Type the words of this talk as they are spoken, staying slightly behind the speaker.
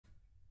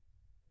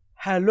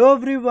Hello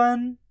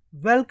everyone,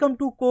 welcome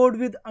to Code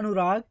with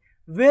Anurag,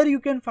 where you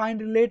can find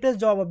the latest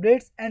job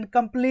updates and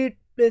complete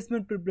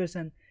placement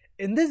preparation.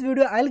 In this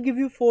video, I'll give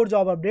you 4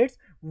 job updates.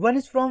 One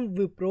is from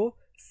Wipro,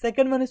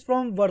 second one is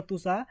from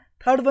Virtusa,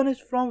 third one is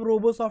from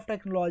Robosoft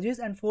Technologies,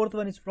 and fourth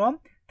one is from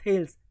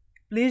Thales.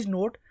 Please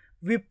note,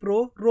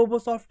 Wipro,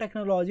 Robosoft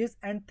Technologies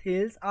and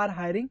Thales are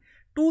hiring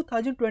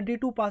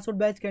 2022 password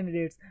batch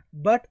candidates,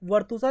 but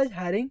Virtusa is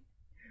hiring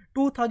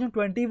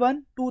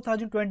 2021,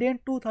 2020 and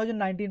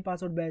 2019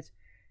 password batch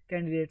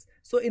candidates.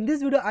 So in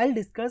this video I'll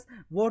discuss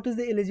what is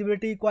the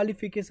eligibility,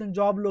 qualification,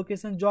 job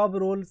location, job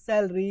role,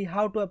 salary,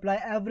 how to apply,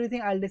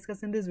 everything I'll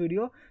discuss in this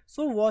video.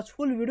 So watch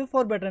full video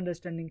for better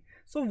understanding.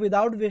 So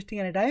without wasting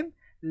any time,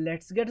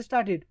 let's get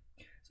started.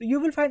 So you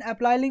will find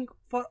apply link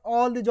for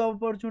all the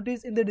job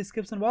opportunities in the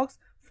description box.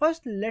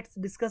 First let's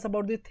discuss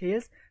about the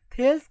Thales.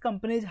 Thales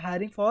company is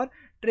hiring for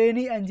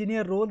trainee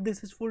engineer role.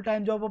 This is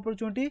full-time job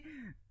opportunity.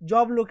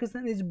 Job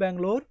location is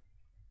Bangalore.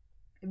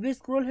 If we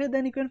scroll here,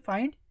 then you can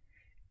find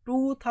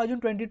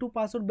 2022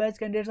 password batch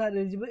candidates are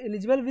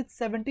eligible with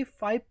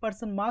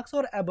 75% marks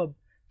or above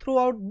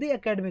throughout the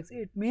academics.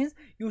 It means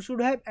you should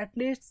have at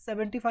least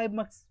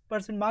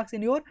 75% marks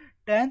in your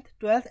 10th,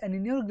 12th and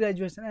in your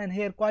graduation. And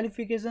here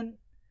qualification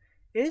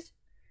is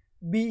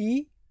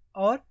BE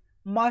or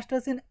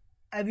Masters in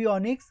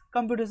Avionics,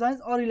 Computer Science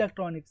or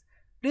Electronics.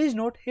 Please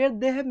note here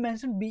they have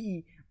mentioned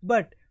BE,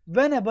 but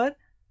whenever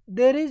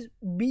there is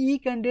BE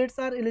candidates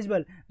are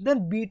eligible,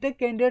 then BTech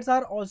candidates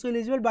are also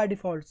eligible by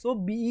default. So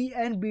BE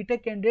and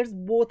BTech candidates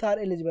both are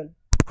eligible.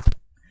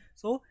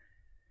 So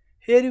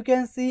here you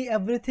can see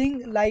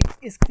everything like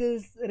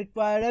skills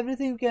required,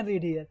 everything you can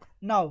read here.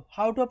 Now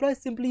how to apply?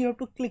 Simply you have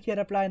to click here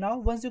apply now.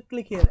 Once you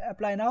click here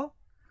apply now,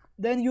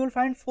 then you will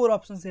find 4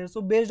 options here.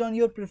 So based on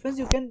your preference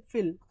you can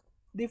fill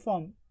the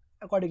form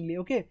accordingly.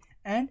 Okay,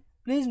 and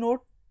please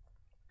note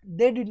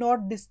they did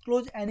not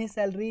disclose any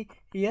salary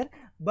here,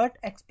 but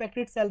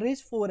expected salary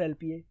is 4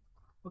 LPA.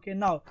 Okay,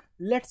 now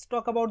let's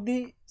talk about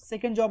the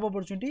second job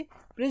opportunity.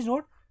 Please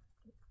note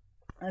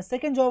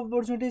second job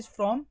opportunity is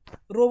from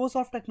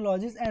Robosoft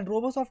Technologies, and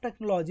Robosoft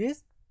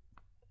Technologies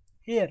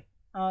here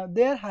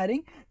they are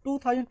hiring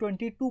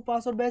 2022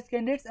 password batch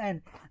candidates,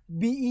 and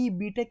BE,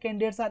 BTech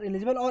candidates are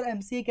eligible, or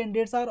MCA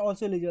candidates are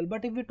also eligible.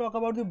 But if we talk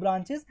about the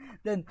branches,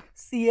 then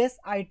CS,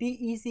 IT,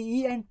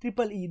 ECE and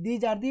EEE,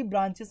 these are the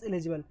branches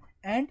eligible.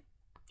 And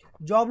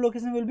job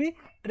location will be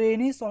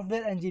trainee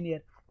software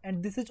engineer,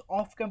 and this is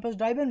off campus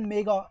drive and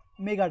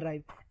mega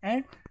drive,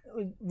 and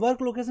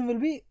work location will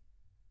be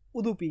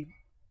Udupi.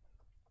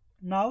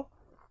 Now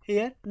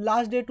here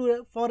last day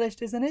for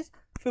registration is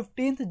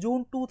 15th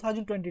June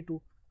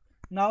 2022.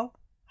 Now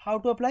how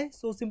to apply?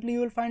 So simply you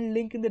will find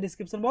link in the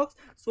description box.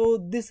 So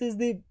this is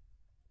the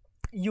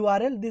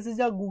URL, this is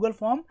a Google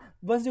form.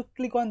 Once you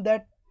click on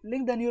that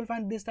link, then you will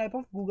find this type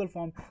of Google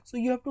form. So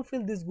you have to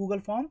fill this Google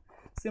form.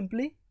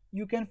 Simply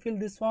you can fill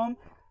this form,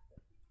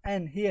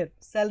 and here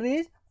salary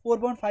is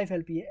 4.5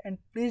 LPA, and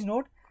please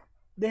note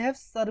they have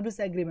service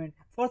agreement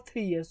for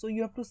 3 years. So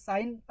you have to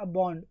sign a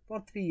bond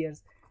for 3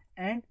 years,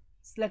 and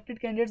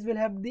selected candidates will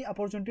have the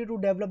opportunity to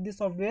develop the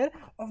software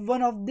of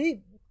one of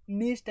the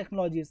niche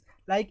technologies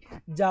like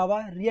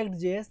Java,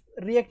 React.js,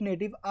 React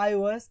Native,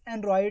 iOS,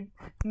 Android,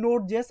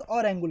 Node.js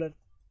or Angular.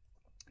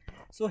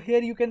 So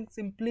here you can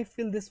simply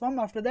fill this form.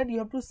 After that you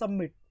have to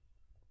submit.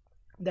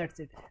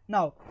 That's it.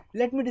 Now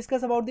let me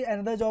discuss about the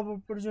another job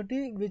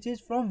opportunity, which is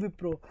from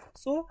Wipro.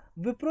 So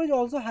Wipro is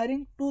also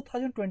hiring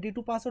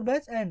 2022 password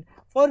batch, and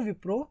for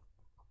Wipro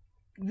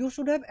you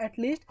should have at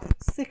least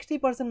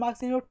 60%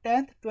 marks in your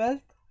 10th, 12th,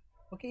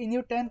 okay, in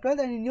your 10th, 12th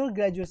and in your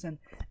graduation.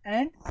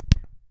 And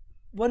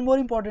one more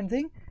important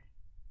thing,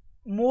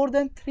 more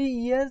than 3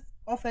 years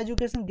of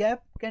education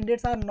gap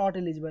candidates are not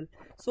eligible.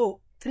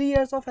 So 3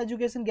 years of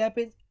education gap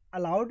is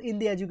allowed in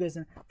the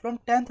education from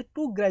 10th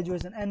to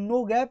graduation, and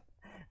no gap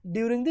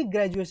during the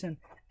graduation,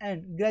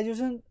 and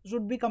graduation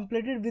should be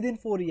completed within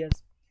 4 years,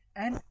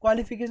 and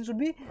qualification should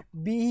be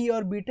BE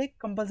or BTech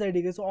compulsory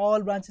degree. So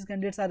all branches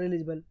candidates are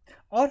eligible,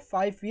 or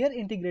 5-year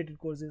integrated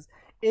courses.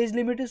 Age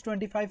limit is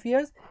 25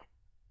 years.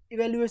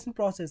 Evaluation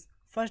process: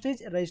 first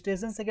is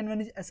registration, second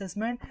one is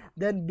assessment,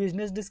 then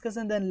business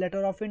discussion, then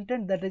letter of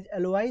intent, that is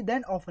LOI,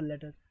 then offer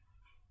letter.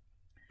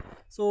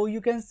 So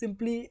you can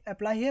simply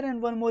apply here.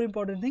 And one more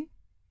important thing,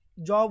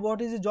 job,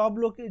 what is the job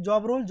role?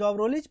 Job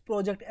role is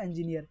project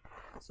engineer.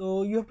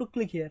 So you have to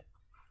click here.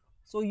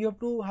 So you have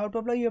to, how to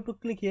apply? You have to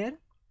click here,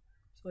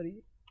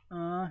 sorry,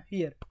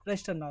 here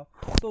register now.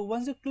 So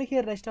once you click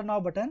here register now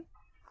button,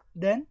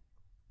 then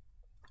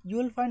you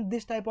will find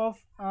this type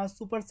of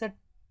Superset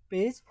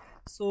page.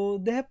 So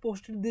they have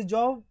posted this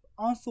job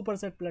on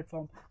Superset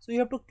platform. So you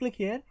have to click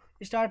here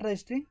start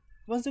registering.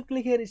 Once you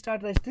click here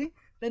start registering,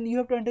 then you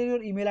have to enter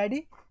your email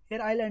ID.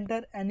 Here I'll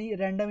enter any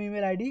random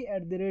email ID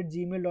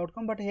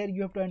 @gmail.com, but here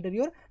you have to enter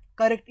your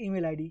correct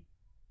email ID,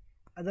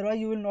 otherwise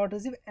you will not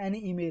receive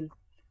any email.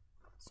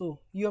 So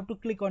you have to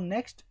click on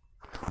next,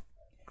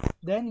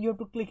 then you have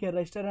to click here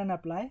register and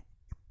apply.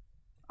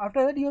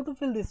 after that you have to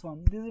fill this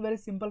form. This is a very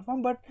simple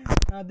form, but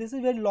this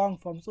is very long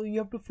form, so you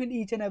have to fill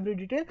each and every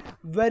detail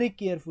very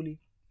carefully,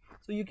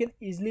 so you can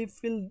easily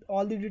fill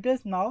all the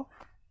details. Now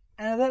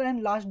another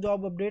and last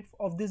job update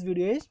of this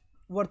video is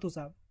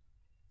Virtusa.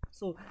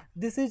 So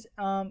this is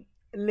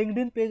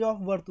LinkedIn page of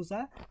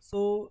Virtusa.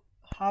 So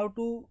how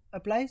to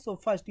apply? So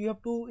first you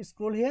have to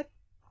scroll here.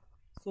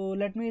 So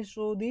let me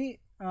show the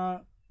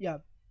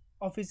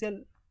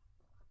official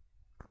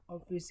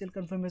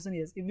confirmation.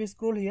 Yes, if we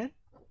scroll here,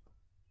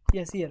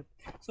 yes, here,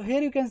 so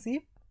here you can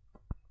see,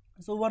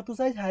 so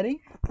Virtusa is hiring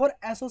for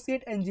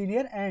associate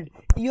engineer, and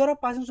year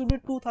of passing should be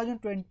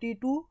 2019,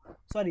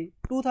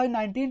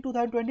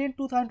 2020 and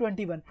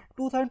 2021.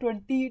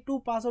 2022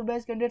 pass out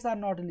batch candidates are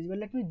not eligible.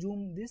 Let me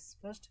zoom this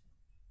first.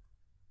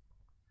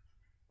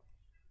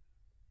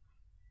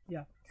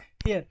 Yeah,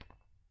 here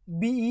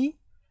BE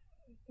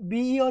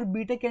or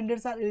BTech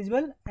candidates are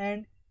eligible,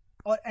 and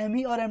or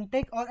ME or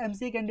MTech or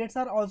MCA candidates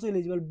are also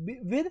eligible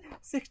with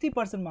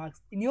 60%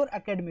 marks in your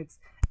academics,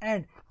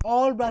 and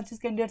all branches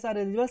candidates are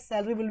eligible.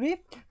 Salary will be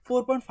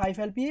 4.5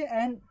 LPA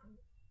and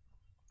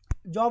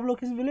job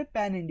location will be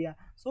pan India.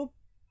 So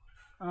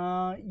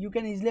you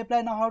can easily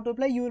apply. Now how to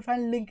apply? You will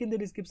find link in the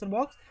description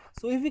box.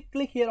 So if we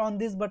click here on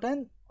this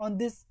button, on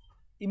this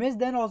image,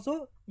 then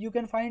also you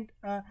can find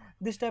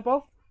this type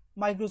of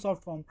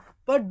Microsoft form.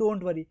 But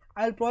don't worry,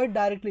 I'll provide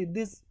directly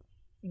this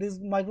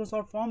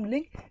Microsoft form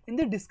link in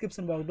the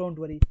description box. Don't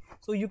worry,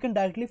 so you can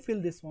directly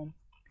fill this form.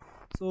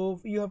 So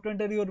you have to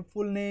enter your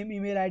full name,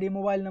 email ID,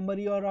 mobile number,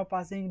 your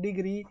passing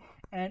degree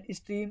and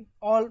stream.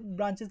 All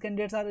branches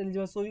candidates are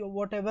eligible, so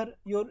whatever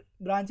your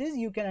branch is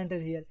you can enter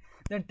here.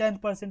 Then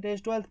 10th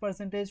percentage, 12th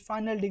percentage,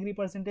 final degree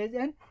percentage,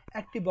 and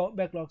active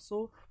backlogs.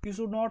 So you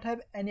should not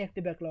have any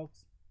active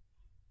backlogs.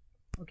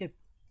 Okay,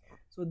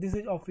 so this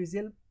is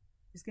official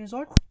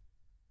screenshot.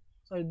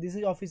 Sorry, this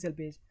is official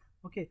page.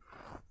 Okay,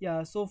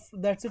 yeah, so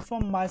that's it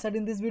from my side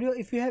in this video.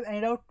 If you have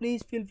any doubt,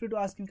 please feel free to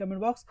ask in comment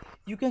box.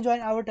 You can join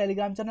our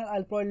Telegram channel.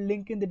 I'll provide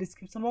link in the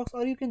description box,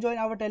 or you can join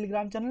our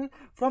Telegram channel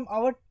from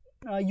our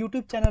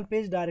YouTube channel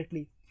page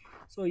directly.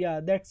 So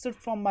yeah, that's it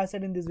from my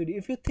side in this video.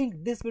 If you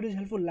think this video is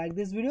helpful, like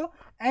this video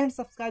and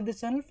subscribe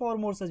this channel for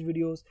more such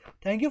videos.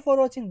 Thank you for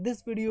watching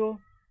this video.